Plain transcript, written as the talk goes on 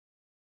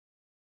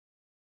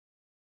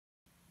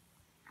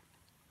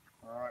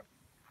Alright,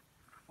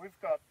 we've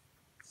got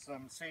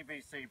some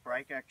CBC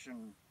break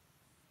action,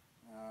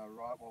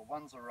 well,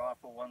 one's a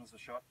rifle, one's a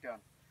shotgun.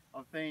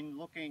 I've been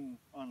looking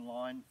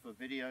online for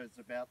videos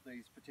about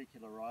these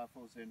particular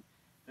rifles, and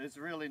there's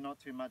really not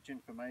too much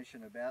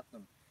information about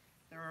them.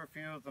 There are a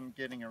few of them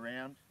getting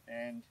around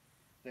and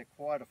they're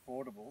quite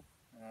affordable.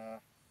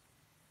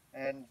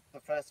 And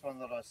the first one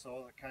that I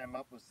saw that came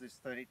up was this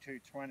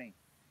 3220.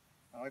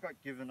 I got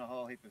given a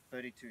whole heap of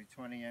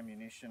 3220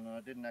 ammunition, and I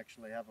didn't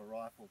actually have a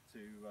rifle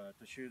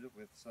to shoot it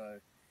with, so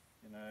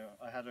you know,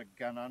 I had a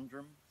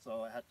conundrum,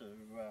 so I had to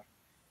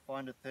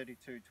find a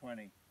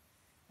 3220.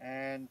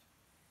 And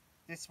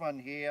this one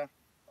here,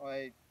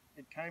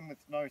 it came with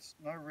no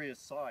rear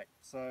sight,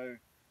 so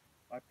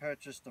I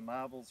purchased a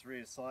Marbles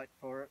rear sight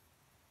for it,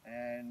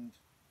 and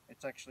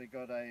it's actually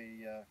got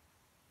a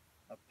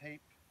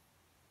peep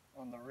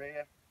on the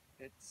rear.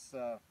 It's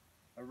a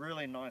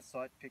really nice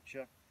sight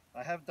picture.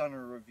 I have done a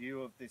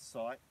review of this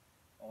sight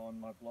on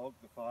my blog,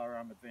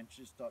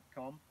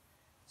 thefirearmadventures.com,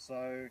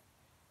 so,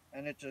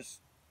 and it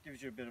just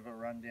gives you a bit of a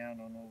rundown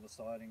on all the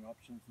sighting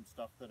options and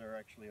stuff that are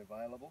actually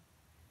available.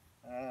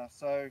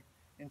 So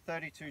in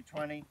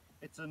 3220,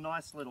 it's a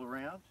nice little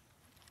round.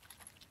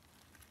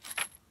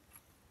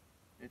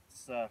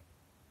 It's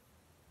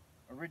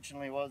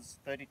originally was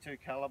 32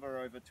 caliber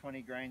over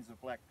 20 grains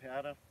of black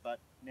powder, but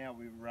now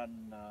we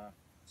run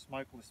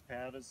smokeless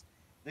powders.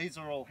 These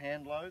are all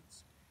hand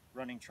loads,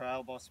 running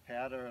Trail Boss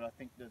powder, and I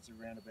think there's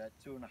around about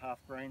 2.5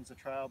 grains of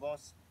Trail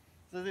Boss.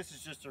 So this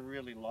is just a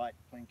really light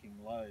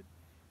plinking load.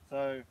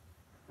 So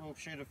we'll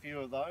shoot a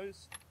few of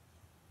those.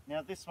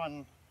 Now this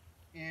one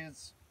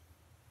is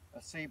a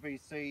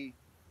CBC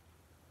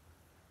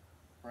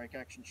break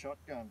action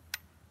shotgun.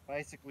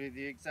 Basically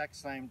the exact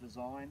same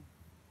design,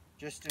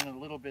 just in a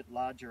little bit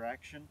larger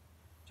action.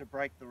 To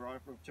break the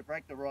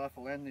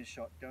rifle and this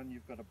shotgun,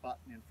 you've got a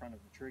button in front of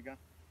the trigger.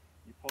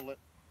 You pull it,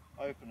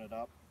 open it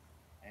up,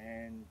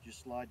 and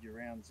just slide your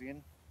rounds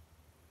in.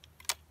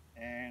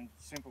 And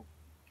simple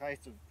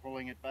case of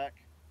pulling it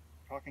back,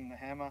 cocking the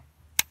hammer,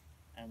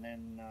 and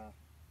then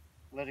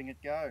letting it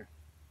go.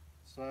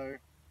 So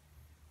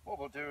what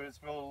we'll do is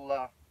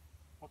we'll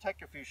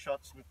take a few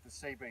shots with the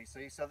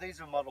CBC. So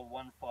these are Model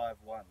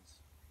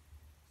 151s,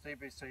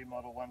 CBC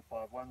Model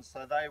 151s.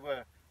 So they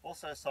were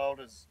also sold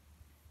as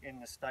in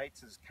the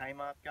States as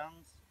K-Mart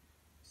guns.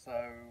 So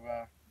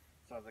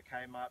the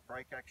K-Mart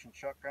break action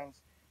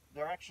shotguns.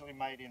 They're actually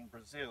made in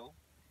Brazil,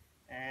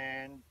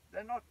 and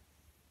they're not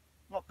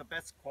the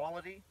best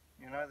quality.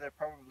 You know, they're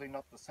probably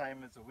not the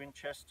same as a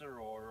Winchester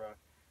or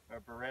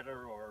a Beretta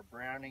or a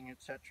Browning,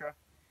 etc.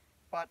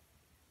 But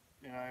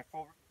you know,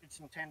 for its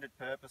intended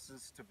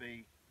purposes to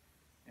be,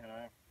 you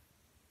know,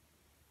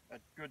 a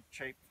good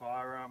cheap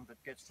firearm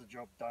that gets the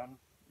job done,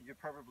 you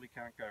probably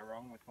can't go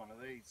wrong with one of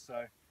these.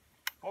 So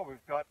what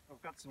we've got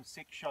some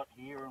 6-shot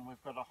here, and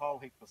we've got a whole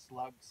heap of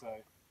slugs.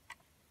 So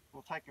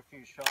we'll take a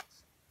few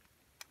shots,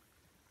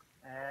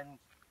 and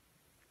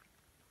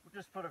we'll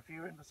just put a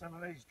few into some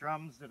of these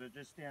drums that are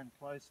just down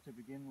close to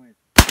begin with.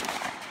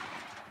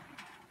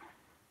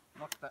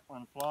 Knock that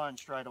one flying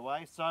straight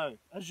away. So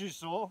as you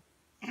saw,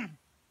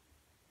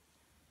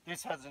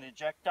 this has an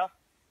ejector,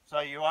 so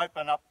you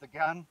open up the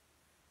gun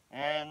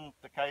and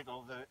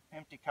the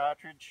empty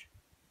cartridge,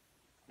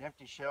 the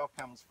empty shell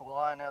comes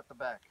flying out the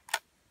back.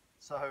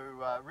 So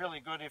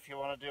really good if you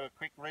want to do a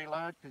quick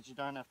reload, because you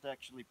don't have to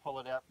actually pull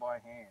it out by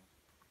hand.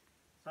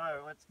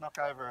 So let's knock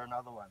over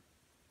another one.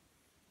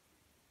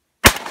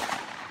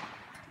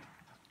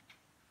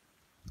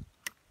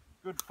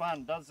 Good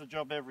fun, does the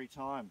job every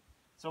time.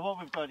 So what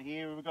we've got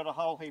here, we've got a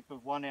whole heap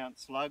of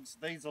 1-ounce slugs.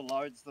 These are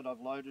loads that I've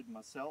loaded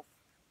myself,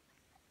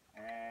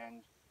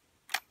 and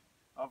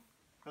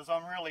because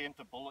I'm really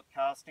into bullet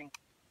casting,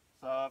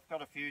 so I've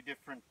got a few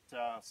different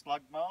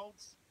slug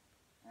molds,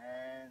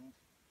 and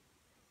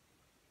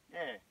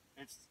yeah,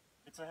 it's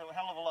a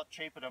hell of a lot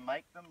cheaper to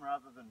make them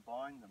rather than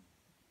buying them.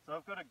 So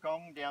I've got a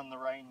gong down the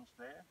range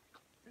there.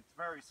 It's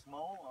very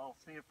small. I'll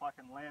see if I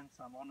can land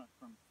some on it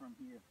from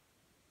here.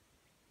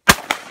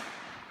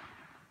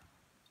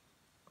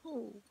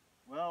 Ooh.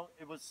 Well,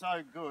 it was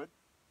so good,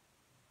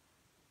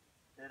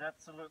 it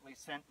absolutely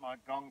sent my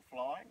gong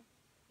flying,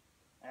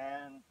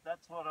 and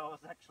that's what I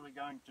was actually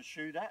going to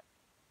shoot at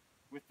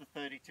with the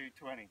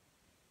 3220.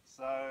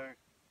 So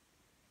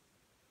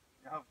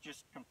I've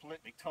just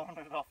completely torn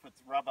it off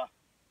its rubber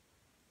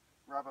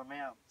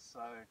mount.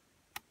 So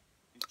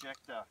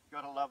ejector,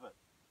 gotta love it.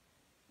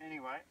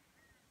 Anyway,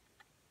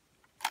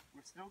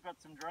 we've still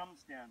got some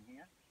drums down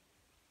here.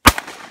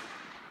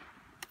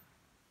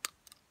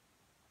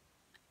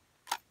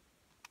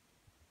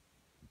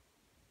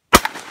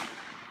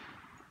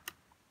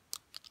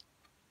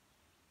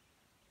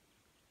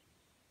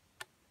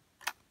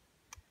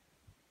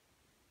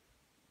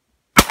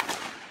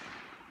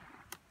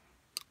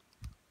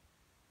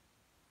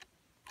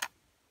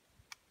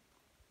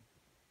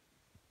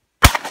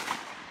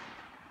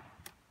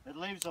 It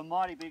leaves a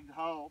mighty big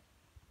hole.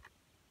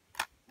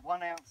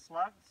 1-ounce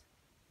slugs.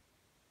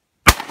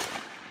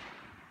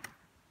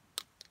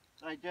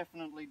 They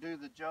definitely do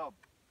the job.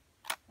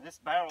 This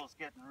barrel's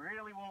getting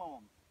really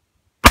warm.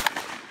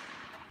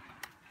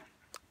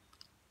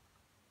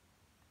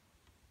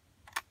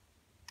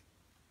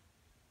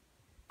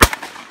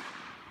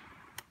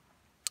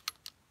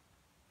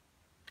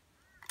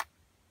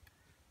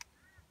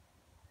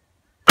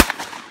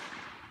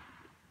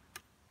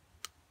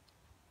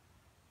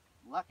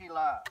 Lucky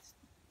last.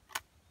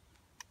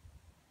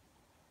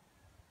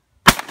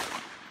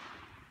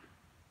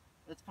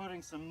 It's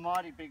putting some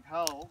mighty big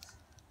holes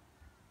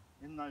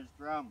in those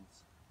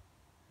drums.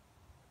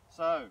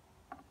 So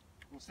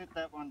we'll sit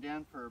that one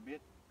down for a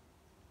bit.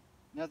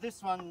 Now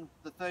this one,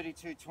 the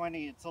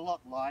 3220, it's a lot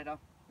lighter.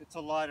 It's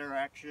a lighter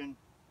action,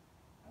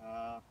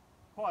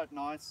 quite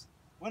nice.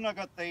 When I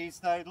got these,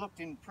 they looked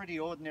in pretty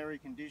ordinary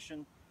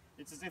condition.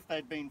 It's as if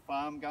they'd been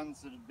farm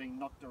guns that had been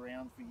knocked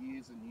around for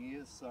years and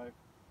years. So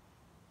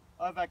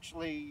I've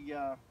actually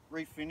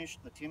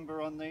refinished the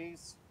timber on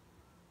these.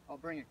 I'll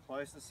bring it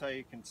closer so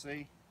you can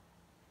see.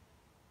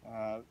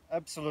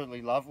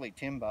 Absolutely lovely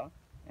timber,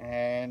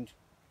 and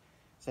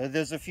so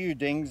there's a few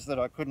dings that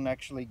I couldn't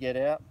actually get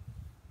out,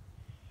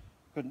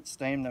 couldn't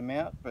steam them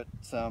out, but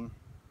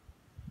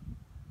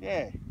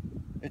yeah,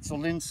 it's a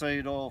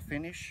linseed oil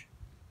finish,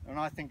 and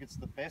I think it's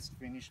the best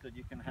finish that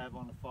you can have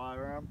on a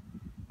firearm,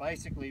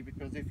 basically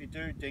because if you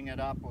do ding it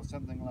up or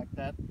something like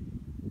that,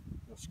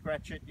 you'll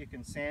scratch it, you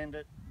can sand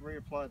it,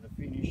 reapply the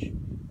finish,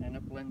 and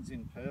it blends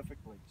in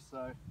perfectly.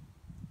 So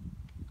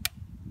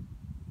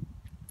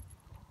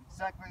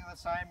exactly the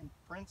same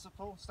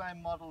principle,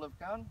 same model of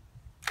gun,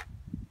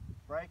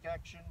 break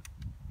action,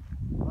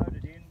 load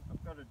it in.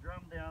 I've got a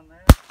drum down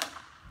there.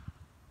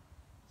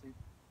 See,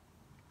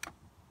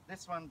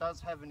 this one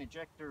does have an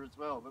ejector as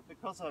well, but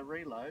because I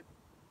reload,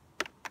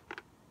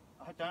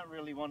 I don't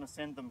really want to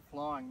send them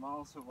flying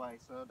miles away,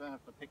 so I don't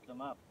have to pick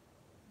them up.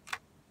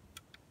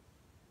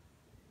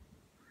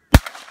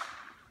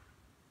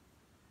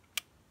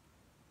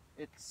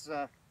 It's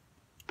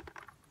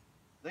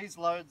these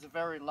loads are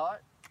very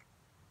light,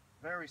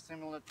 very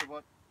similar to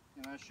what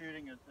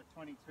shooting a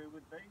 22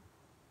 would be.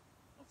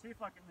 I'll see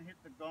if I can hit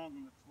the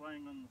gong that's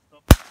laying on the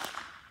stop.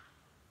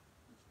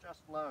 It's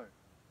just low.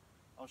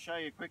 I'll show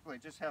you quickly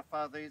just how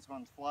far these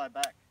ones fly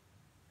back.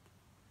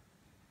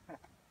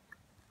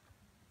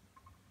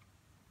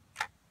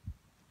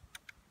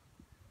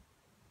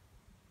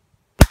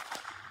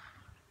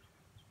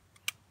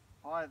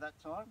 High that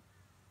time.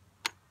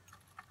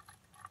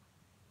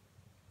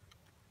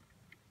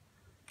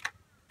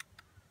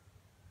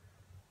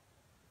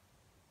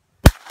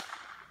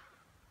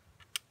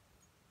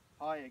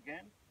 High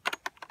again.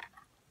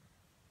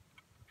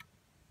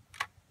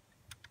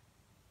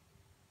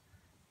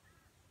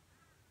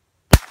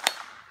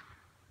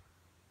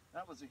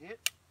 That was a hit.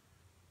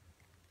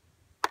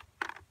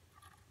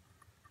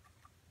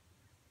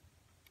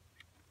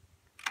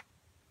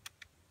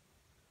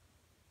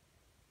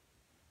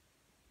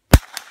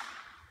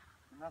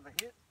 Another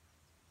hit.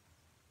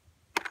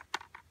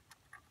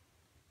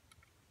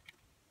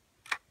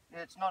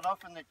 Yeah, it's not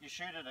often that you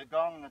shoot at a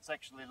gong that's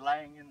actually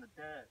laying in the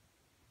dirt.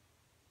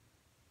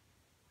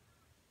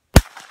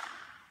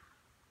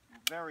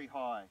 Very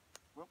high.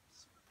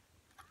 Whoops.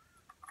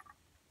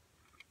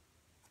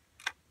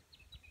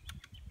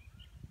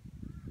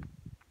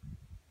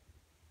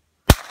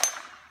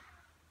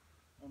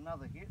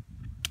 Another hit.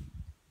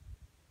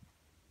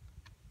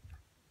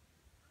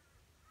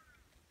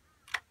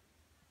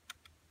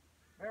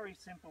 Very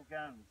simple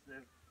guns.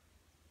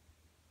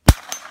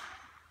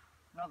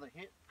 Another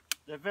hit.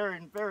 They're very,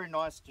 very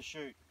nice to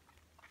shoot.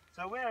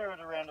 So we're at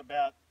around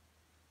about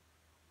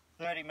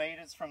 30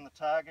 meters from the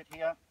target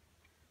here.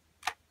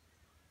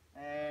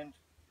 And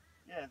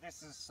yeah,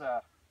 this is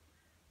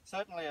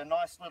certainly a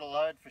nice little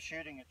load for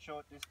shooting at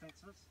short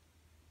distances.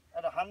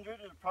 At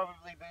 100, it'd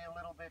probably be a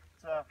little bit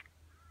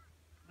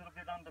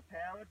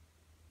underpowered.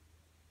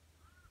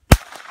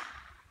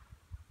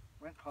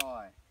 Went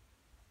high.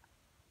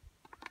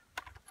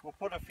 We'll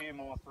put a few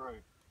more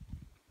through.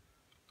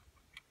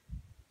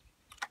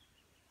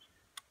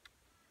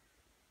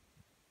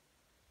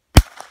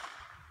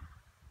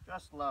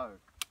 Just low.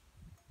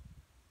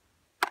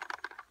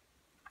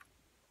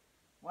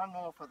 One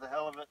more for the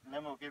hell of it, and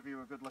then we'll give you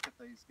a good look at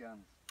these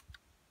guns.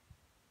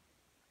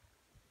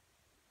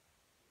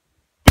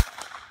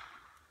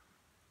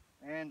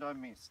 And I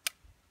missed.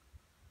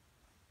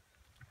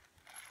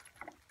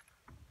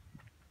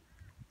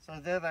 So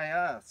there they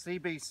are,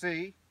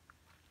 CBC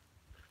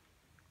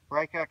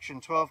break action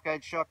 12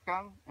 gauge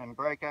shotgun and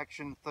break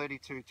action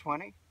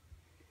 3220.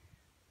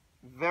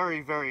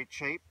 Very, very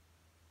cheap.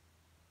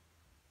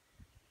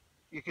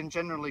 You can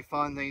generally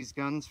find these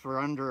guns for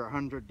under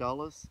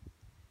 $100.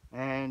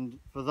 And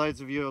for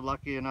those of you who are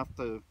lucky enough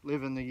to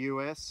live in the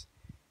US,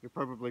 you'll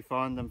probably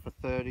find them for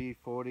 $30,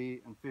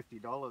 $40 and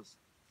 $50.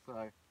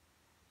 So,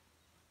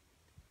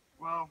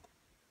 well,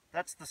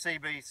 that's the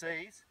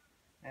CBCs,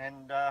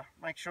 and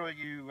make sure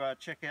you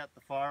check out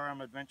the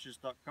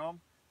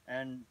firearmadventures.com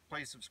and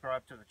please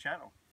subscribe to the channel.